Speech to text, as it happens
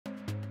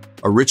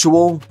A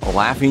ritual, a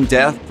laughing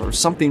death, or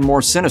something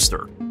more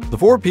sinister? The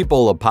Fore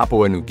people of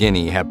Papua New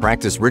Guinea have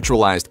practiced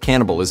ritualized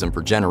cannibalism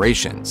for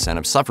generations and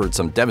have suffered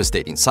some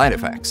devastating side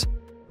effects.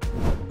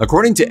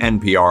 According to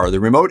NPR, the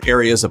remote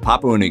areas of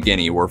Papua New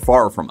Guinea were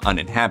far from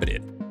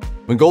uninhabited.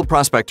 When gold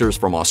prospectors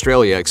from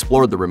Australia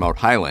explored the remote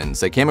highlands,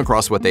 they came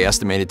across what they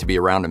estimated to be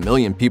around 1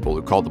 million people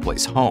who called the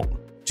place home.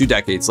 2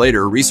 decades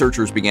later,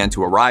 researchers began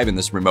to arrive in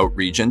this remote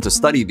region to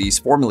study these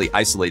formerly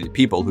isolated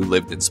people who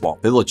lived in small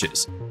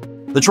villages.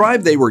 The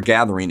tribe they were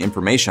gathering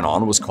information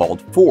on was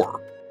called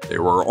Fore.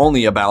 There were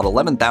only about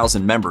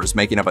 11,000 members,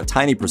 making up a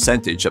tiny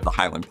percentage of the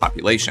highland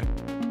population.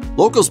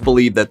 Locals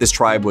believe that this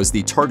tribe was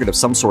the target of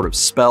some sort of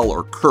spell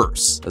or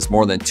curse, as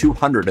more than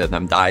 200 of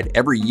them died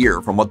every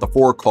year from what the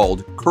Fore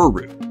called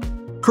kuru.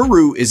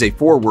 Kuru is a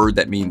Fore word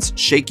that means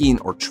shaking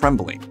or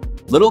trembling.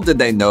 Little did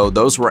they know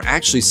those were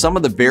actually some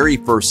of the very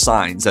first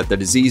signs that the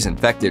disease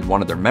infected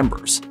one of their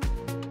members.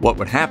 What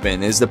would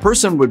happen is the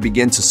person would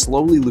begin to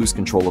slowly lose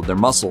control of their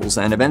muscles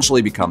and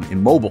eventually become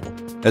immobile.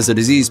 As the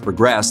disease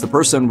progressed, the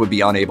person would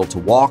be unable to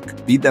walk,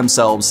 feed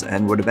themselves,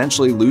 and would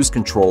eventually lose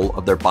control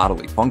of their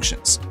bodily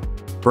functions.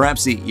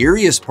 Perhaps the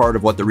eeriest part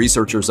of what the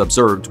researchers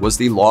observed was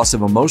the loss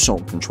of emotional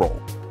control.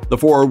 The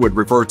Fore would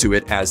refer to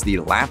it as the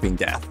laughing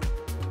death.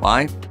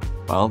 Why?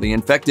 Well, the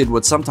infected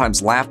would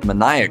sometimes laugh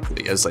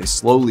maniacally as they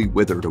slowly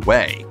withered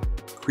away.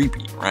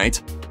 Creepy, right?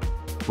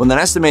 With an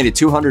estimated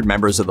 200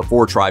 members of the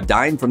Fore tribe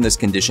dying from this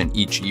condition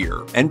each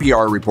year,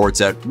 NPR reports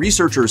that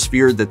researchers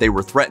feared that they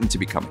were threatened to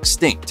become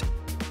extinct.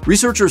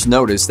 Researchers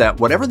noticed that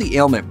whatever the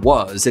ailment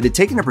was, it had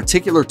taken a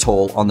particular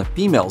toll on the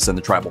females in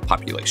the tribal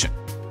population.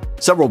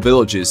 Several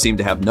villages seemed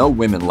to have no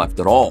women left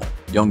at all.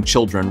 Young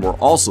children were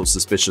also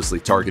suspiciously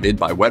targeted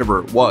by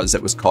whatever it was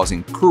that was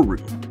causing kuru.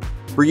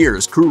 For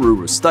years, kuru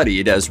was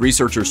studied as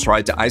researchers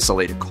tried to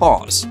isolate a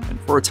cause, and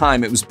for a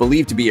time it was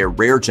believed to be a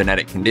rare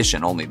genetic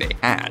condition only they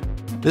had.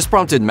 This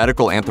prompted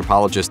medical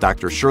anthropologist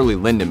Dr. Shirley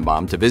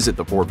Lindenbaum to visit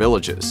the Fore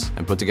villages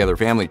and put together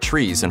family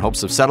trees in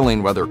hopes of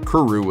settling whether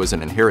kuru was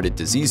an inherited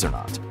disease or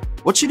not.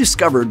 What she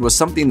discovered was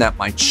something that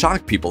might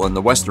shock people in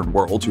the Western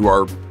world who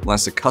are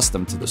less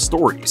accustomed to the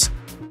stories.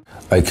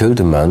 I killed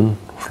a man,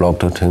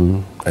 slaughtered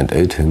him, and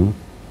ate him.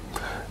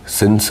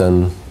 Since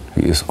then,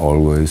 he is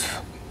always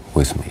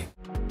with me.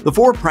 The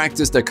Fore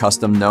practiced a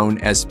custom known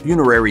as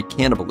funerary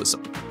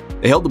cannibalism.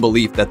 They held the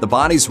belief that the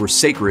bodies were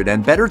sacred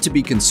and better to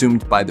be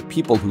consumed by the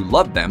people who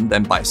loved them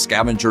than by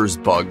scavengers,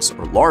 bugs,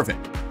 or larvae.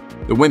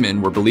 The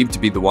women were believed to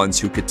be the ones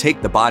who could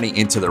take the body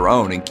into their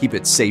own and keep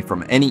it safe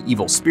from any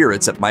evil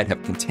spirits that might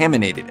have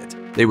contaminated it.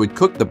 They would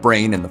cook the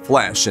brain and the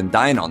flesh and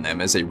dine on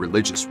them as a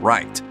religious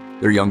rite.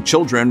 Their young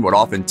children would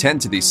often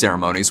tend to these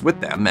ceremonies with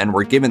them and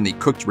were given the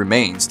cooked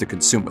remains to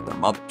consume with their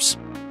mothers.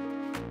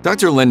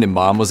 Dr.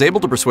 Lindenbaum was able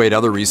to persuade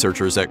other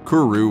researchers that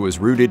kuru was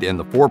rooted in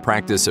the Fore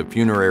practice of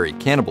funerary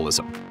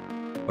cannibalism.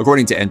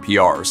 According to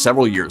NPR,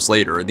 several years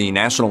later, the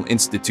National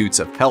Institutes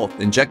of Health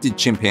injected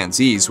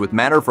chimpanzees with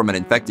matter from an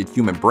infected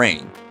human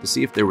brain to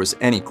see if there was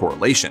any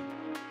correlation.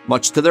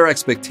 Much to their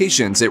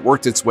expectations, it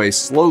worked its way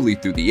slowly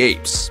through the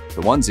apes.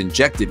 The ones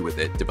injected with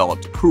it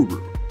developed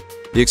kuru.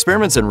 The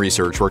experiments and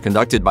research were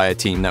conducted by a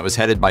team that was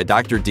headed by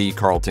Dr. D.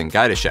 Carlton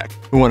Gajdusek,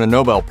 who won a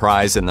Nobel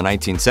Prize in the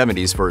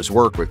 1970s for his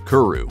work with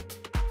kuru.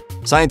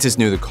 Scientists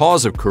knew the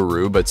cause of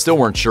kuru, but still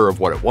weren't sure of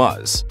what it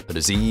was. A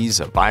disease,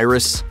 a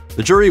virus?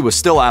 The jury was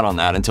still out on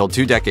that until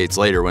 2 decades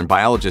later when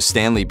biologist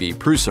Stanley B.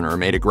 Prusiner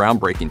made a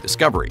groundbreaking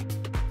discovery.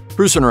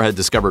 Prusiner had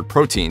discovered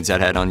proteins that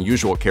had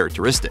unusual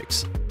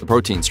characteristics. The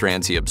protein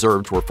strands he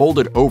observed were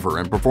folded over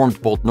and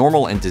performed both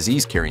normal and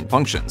disease-carrying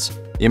functions.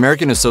 The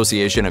American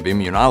Association of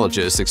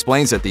Immunologists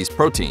explains that these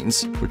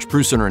proteins, which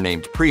Prusiner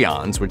named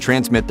prions, would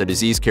transmit the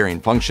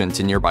disease-carrying function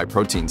to nearby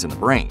proteins in the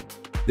brain.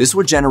 This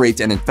would generate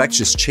an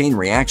infectious chain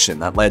reaction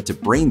that led to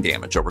brain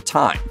damage over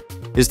time.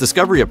 His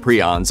discovery of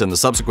prions and the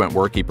subsequent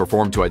work he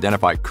performed to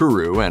identify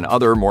kuru and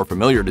other more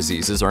familiar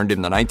diseases earned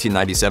him the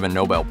 1997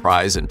 Nobel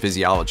Prize in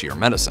Physiology or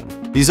Medicine.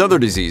 These other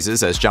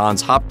diseases, as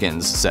Johns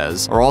Hopkins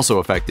says, are also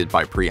affected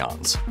by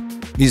prions.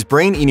 These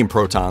brain-eating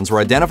protons were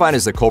identified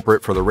as the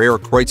culprit for the rare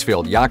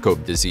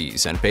Creutzfeldt-Jakob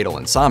disease and fatal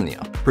insomnia.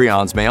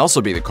 Prions may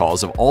also be the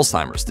cause of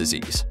Alzheimer's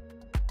disease.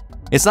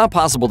 It's not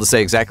possible to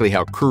say exactly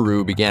how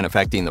kuru began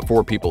affecting the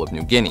Fore people of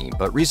New Guinea,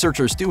 but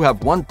researchers do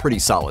have one pretty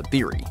solid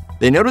theory.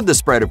 They noted the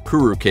spread of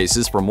kuru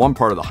cases from one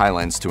part of the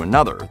highlands to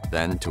another,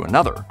 then to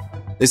another.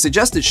 They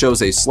suggest it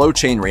shows a slow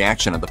chain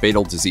reaction of the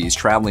fatal disease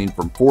traveling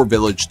from Fore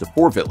village to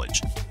Fore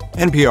village.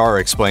 NPR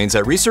explains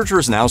that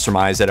researchers now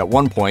surmise that at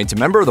one point a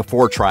member of the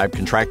Fore tribe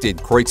contracted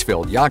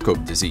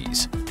Creutzfeldt-Jakob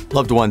disease.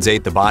 Loved ones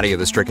ate the body of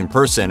the stricken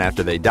person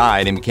after they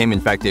died and became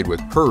infected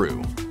with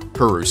kuru.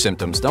 Kuru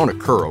symptoms don't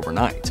occur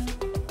overnight.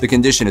 The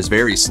condition is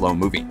very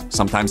slow-moving,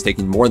 sometimes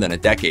taking more than a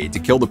decade to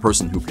kill the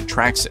person who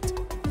contracts it.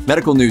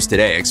 Medical News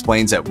Today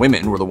explains that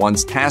women were the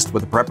ones tasked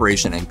with the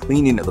preparation and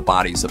cleaning of the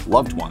bodies of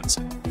loved ones.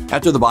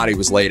 After the body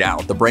was laid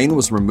out, the brain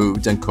was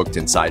removed and cooked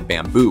inside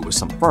bamboo with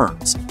some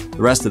ferns.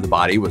 The rest of the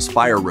body was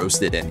fire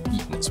roasted and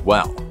eaten as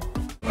well.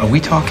 Are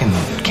we talking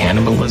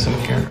cannibalism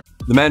here?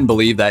 The men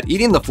believed that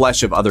eating the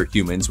flesh of other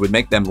humans would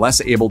make them less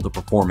able to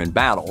perform in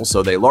battle,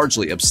 so they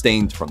largely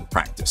abstained from the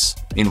practice.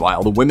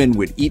 Meanwhile, the women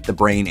would eat the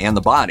brain and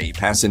the body,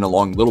 passing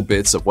along little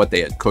bits of what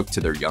they had cooked to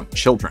their young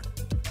children.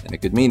 And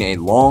it could mean a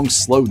long,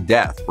 slow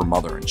death for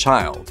mother and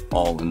child,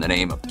 all in the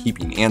name of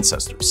keeping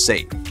ancestors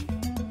safe.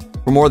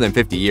 For more than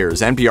 50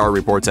 years, NPR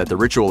reports that the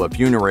ritual of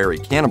funerary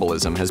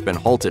cannibalism has been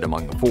halted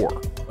among the Fore.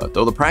 But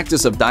though the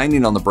practice of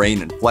dining on the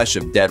brain and flesh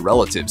of dead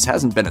relatives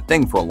hasn't been a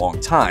thing for a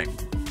long time,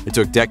 it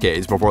took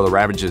decades before the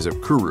ravages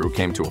of kuru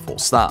came to a full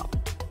stop.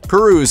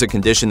 Kuru is a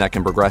condition that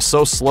can progress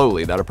so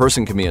slowly that a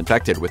person can be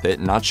infected with it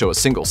and not show a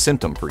single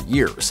symptom for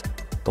years.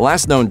 The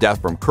last known death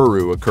from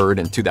kuru occurred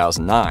in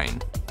 2009,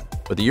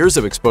 but the years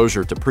of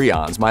exposure to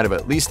prions might have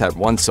at least had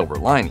one silver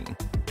lining.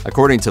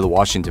 According to the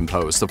Washington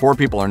Post, the Fore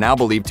people are now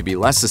believed to be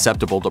less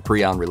susceptible to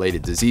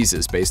prion-related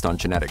diseases based on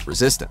genetic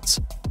resistance.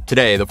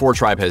 Today, the Fore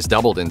tribe has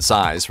doubled in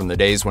size from the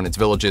days when its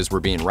villages were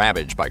being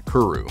ravaged by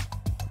kuru.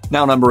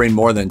 Now numbering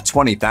more than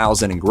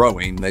 20,000 and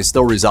growing, they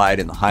still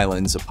reside in the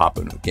highlands of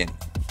Papua New Guinea.